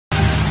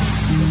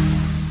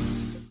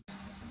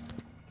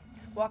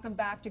Welcome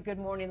back to Good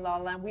Morning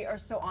LaLa. We are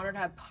so honored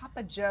to have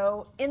Papa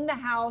Joe in the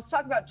house.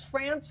 Talk about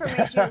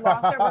transformation. You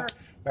lost over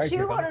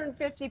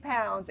 250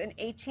 pounds in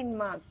 18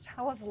 months.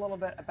 Tell us a little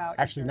bit about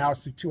Actually, now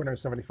it's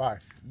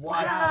 275.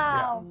 What?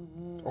 Wow.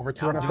 Yeah. Over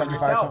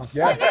 275 pounds.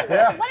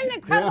 Yeah. What an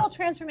incredible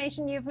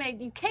transformation you've made.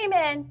 You came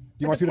in. Do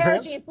you want to see the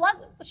pants?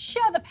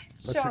 Show the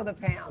pants. Show the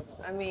pants.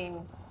 I mean,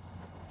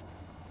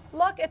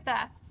 look at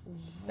this.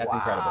 That's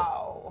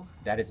incredible.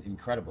 That is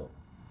incredible.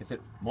 It's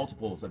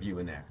multiples of you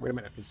in there. Wait a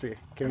minute, let's see.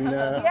 Can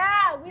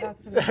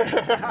That's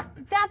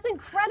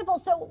incredible.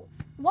 So,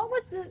 what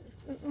was the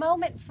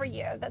moment for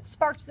you that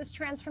sparked this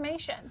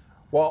transformation?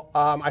 Well,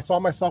 I saw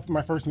myself in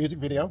my first music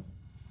video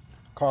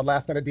called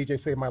Last Night a DJ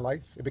Saved My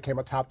Life. It became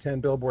a top 10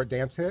 Billboard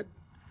dance hit.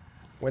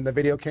 When the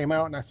video came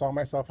out and I saw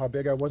myself how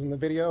big I was in the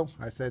video,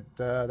 I said,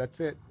 that's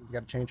it. You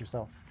got to change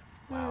yourself.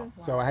 Wow.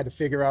 So I had to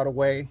figure out a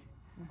way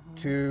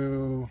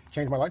to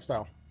change my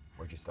lifestyle.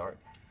 Where'd you start?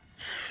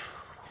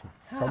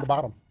 From the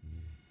bottom,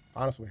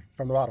 honestly,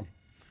 from the bottom.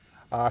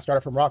 I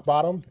started from rock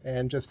bottom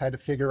and just had to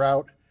figure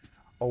out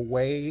a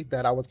way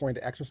that I was going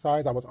to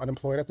exercise. I was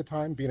unemployed at the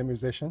time, being a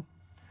musician.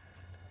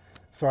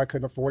 So I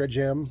couldn't afford a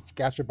gym,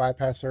 gastric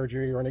bypass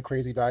surgery, or any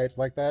crazy diets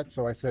like that.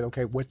 So I said,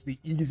 okay, what's the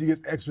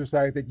easiest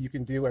exercise that you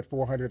can do at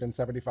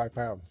 475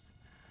 pounds?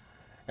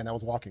 And that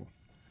was walking.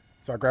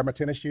 So I grabbed my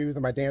tennis shoes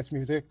and my dance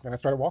music and I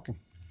started walking.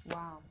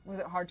 wow. Was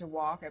it hard to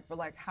walk? For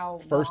like how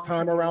First long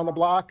time did you around the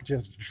walk? block,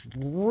 just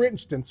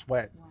drenched in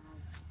sweat. Wow.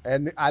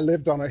 And I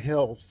lived on a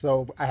hill,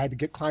 so I had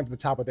to climb to the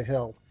top of the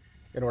hill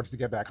in order to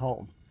get back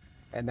home.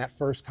 And that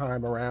first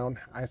time around,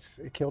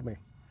 it killed me.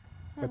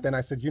 But then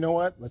I said, you know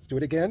what? Let's do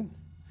it again.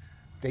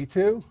 Day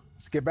 2,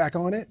 let's get back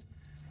on it.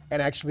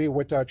 And actually,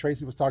 what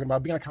Tracy was talking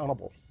about, being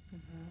accountable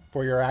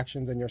for your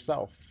actions and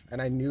yourself.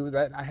 And I knew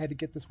that I had to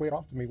get this weight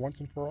off of me once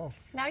and for all.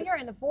 Now you're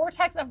in the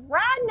vortex of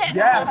radness.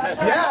 Yes,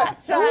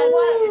 yes.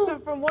 So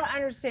from what I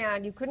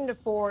understand, you couldn't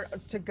afford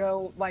to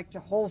go like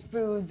to Whole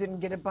Foods and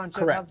get a bunch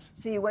Correct. of.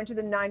 So you went to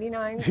the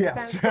 99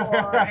 Yes. cent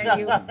store,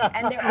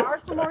 and there are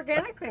some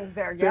organic things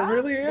there. Yeah, There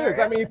really is.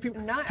 I mean,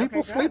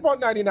 people sleep on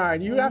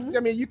 99. You have to.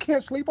 I mean, you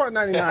can't sleep on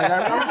 99.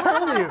 I'm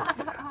telling you.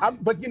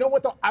 But you know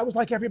what? Though, I was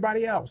like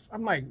everybody else.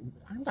 I'm like,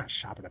 I'm not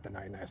shopping at the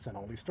 99 cent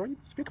only store. You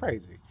must be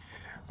crazy.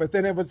 But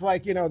then it was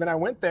like, you know, then I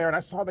went there and I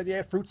saw that you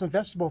had fruits and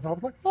vegetables. And I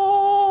was like,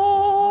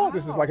 oh, wow.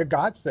 This is like a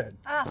godsend.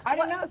 I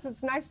don't know. So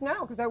it's nice to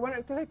know because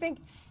I think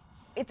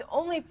it's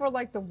only for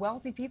like the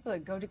wealthy people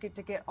that go to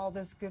get all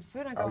this good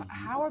food. I go,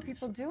 how are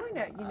people doing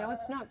it? You know,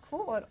 it's not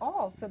cool at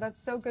all. So that's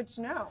so good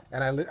to know.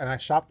 And I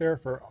shopped there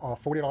for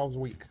 $40 a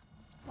week.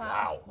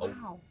 Wow.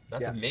 Wow.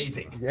 That's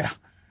amazing. Yeah.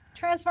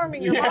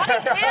 Transforming your body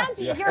and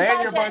your budget.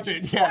 And your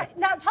budget, yes.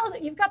 Now tell us,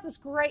 you've got this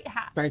great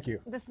hat. Thank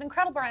you. This is an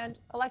incredible brand,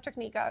 Electric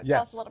Nico. Yes.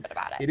 Tell us a little bit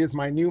about it. It is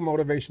my new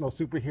motivational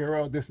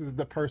superhero. This is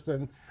the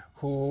person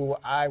who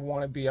I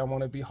want to be. I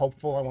want to be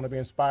hopeful. I want to be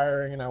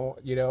inspiring,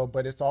 and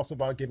but it's also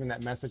about giving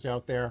that message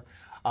out there.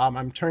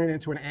 I'm turning it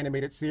into an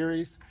animated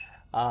series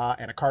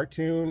and a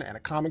cartoon and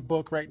a comic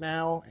book right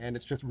now, and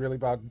it's just really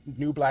about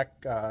new black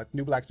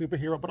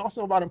superhero, but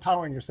also about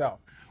empowering yourself.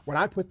 When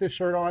I put this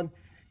shirt on,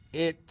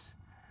 it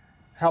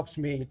helps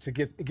me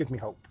it gives me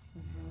hope.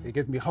 It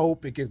gives me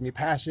hope, it gives me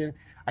passion.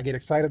 I get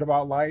excited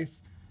about life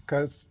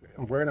because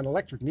I'm wearing an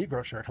Electric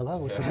Negro shirt.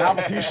 Hello, it's a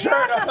novelty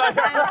shirt.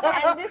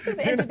 And this is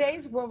in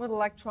today's world with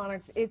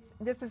electronics.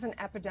 This is an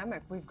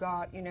epidemic. We've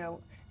got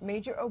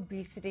major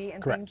obesity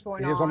and things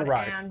going on the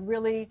rise. And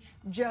really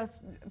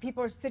just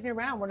people are sitting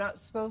around. We're not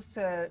supposed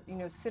to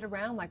sit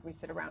around like we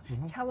sit around.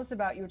 Tell us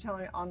about, you were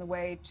telling me on the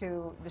way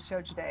to the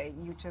show today,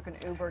 you took an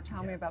Uber.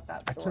 Tell me about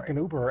that story. I took an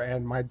Uber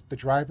and the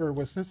driver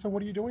said, so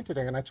what are you doing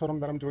today? And I told him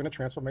that I'm doing a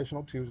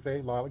Transformational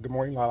Tuesday. Good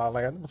Morning LaLa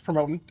Land. I was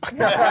promoting. Well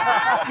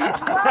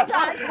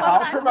done. I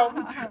was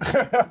promoting.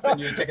 So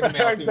you're checking the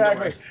mail soon.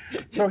 Exactly.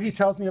 So he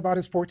tells me about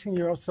his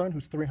 14-year-old son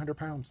who's 300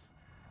 pounds,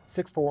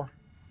 6'4",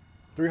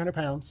 300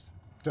 pounds,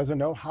 doesn't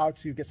know how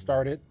to get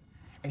started,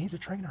 and he's a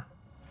trainer.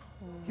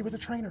 He was a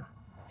trainer.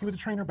 He was a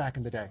trainer back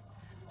in the day.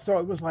 So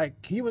it was like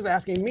he was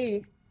asking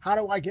me, how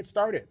do I get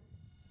started?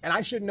 And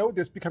I should know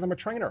this because I'm a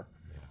trainer,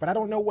 but I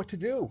don't know what to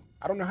do.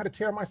 I don't know how to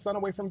tear my son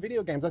away from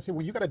video games. I said,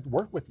 well, you got to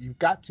work with it. You've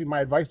got to.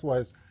 My advice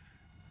was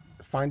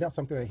find out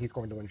something that he's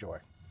going to enjoy.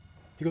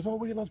 He goes, oh,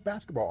 well, he loves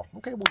basketball.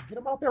 Okay, well, get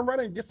him out there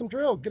running, get some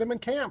drills, get him in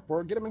camp,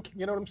 or get him in,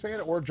 you know what I'm saying,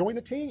 or join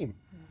a team.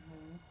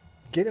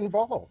 Get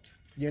involved,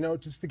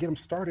 just to get him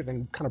started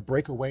and kind of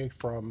break away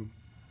from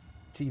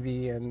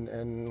TV and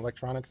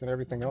electronics and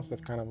everything else that's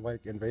kind of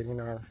like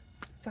invading our...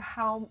 So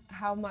how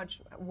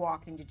much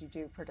walking did you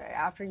do per day?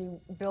 After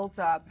you built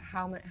up,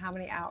 how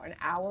many hours? An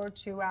hour,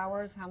 2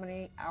 hours? How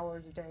many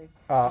hours a day?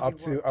 Up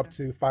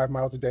to 5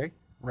 miles a day,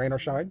 rain or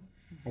shine.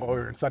 Well,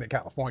 we're in sunny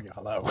California.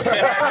 Hello. 2 days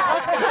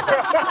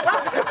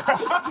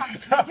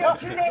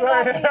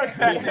out of the year.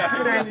 Exactly.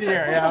 2 days a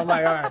year. Yeah, I'm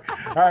like,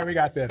 all right, we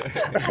got this.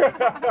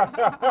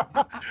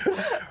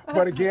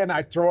 But again,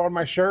 I throw on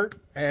my shirt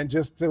and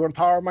just to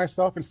empower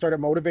myself and started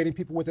motivating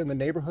people within the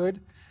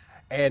neighborhood.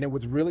 And it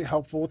was really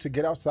helpful to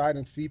get outside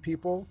and see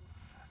people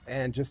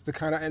and just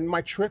to and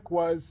my trick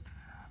was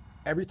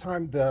every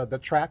time the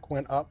track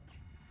went up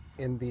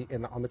on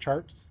the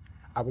charts,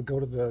 I would go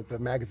to the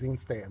magazine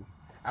stand.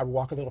 I would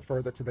walk a little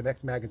further to the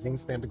next magazine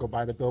stand to go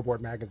buy the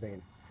Billboard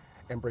magazine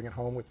and bring it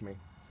home with me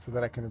so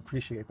that I can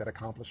appreciate that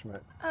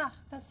accomplishment. Ah,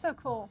 that's so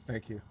cool.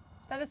 Thank you.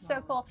 That is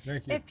so cool.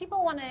 Thank you. If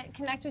people want to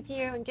connect with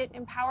you and get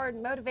empowered,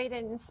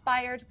 motivated,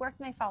 inspired, where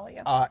can they follow you?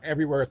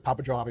 Everywhere is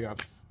Papa Joe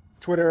Aviance.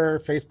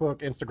 Twitter, Facebook,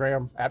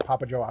 Instagram, at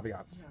Papa Joe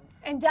Aviance.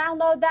 And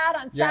download that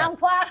on Yes.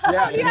 SoundCloud.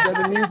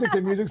 Yeah,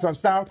 the music's on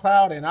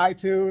SoundCloud and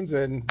iTunes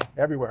and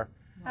everywhere.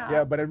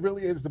 Yeah, but it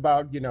really is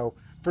about,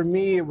 for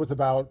me, it was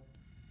about,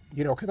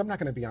 because I'm not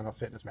going to be on a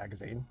fitness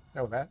magazine,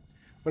 know that.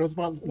 But it was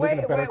about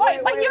living a better.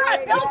 But you're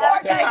on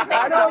Billboard.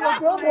 I know I'm on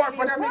Billboard,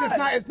 but I mean,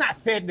 it's not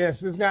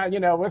fitness. It's not,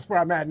 that's where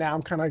I'm at now.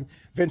 I'm kind of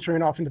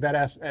venturing off into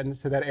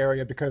that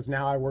area because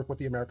now I work with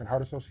the American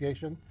Heart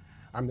Association.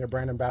 I'm their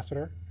brand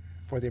ambassador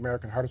for the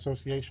American Heart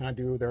Association. I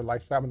do their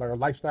lifestyle. I'm their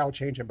lifestyle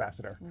change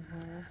ambassador.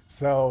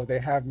 So they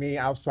have me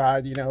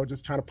outside,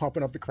 just trying to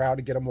pumping up the crowd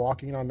to get them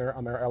walking on their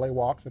LA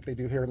walks that they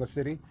do here in the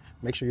city.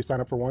 Make sure you sign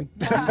up for one.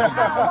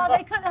 Well,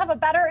 they couldn't have a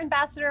better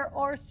ambassador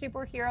or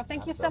superhero.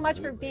 Thank you so much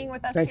for being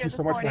with us Thank here you this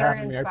so much for morning.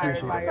 having me. I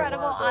appreciate it.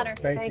 Incredible honor.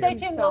 Thank you. Stay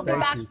tuned. We'll be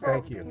back for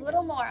Thank you. a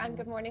little more on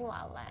Good Morning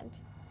La La Land.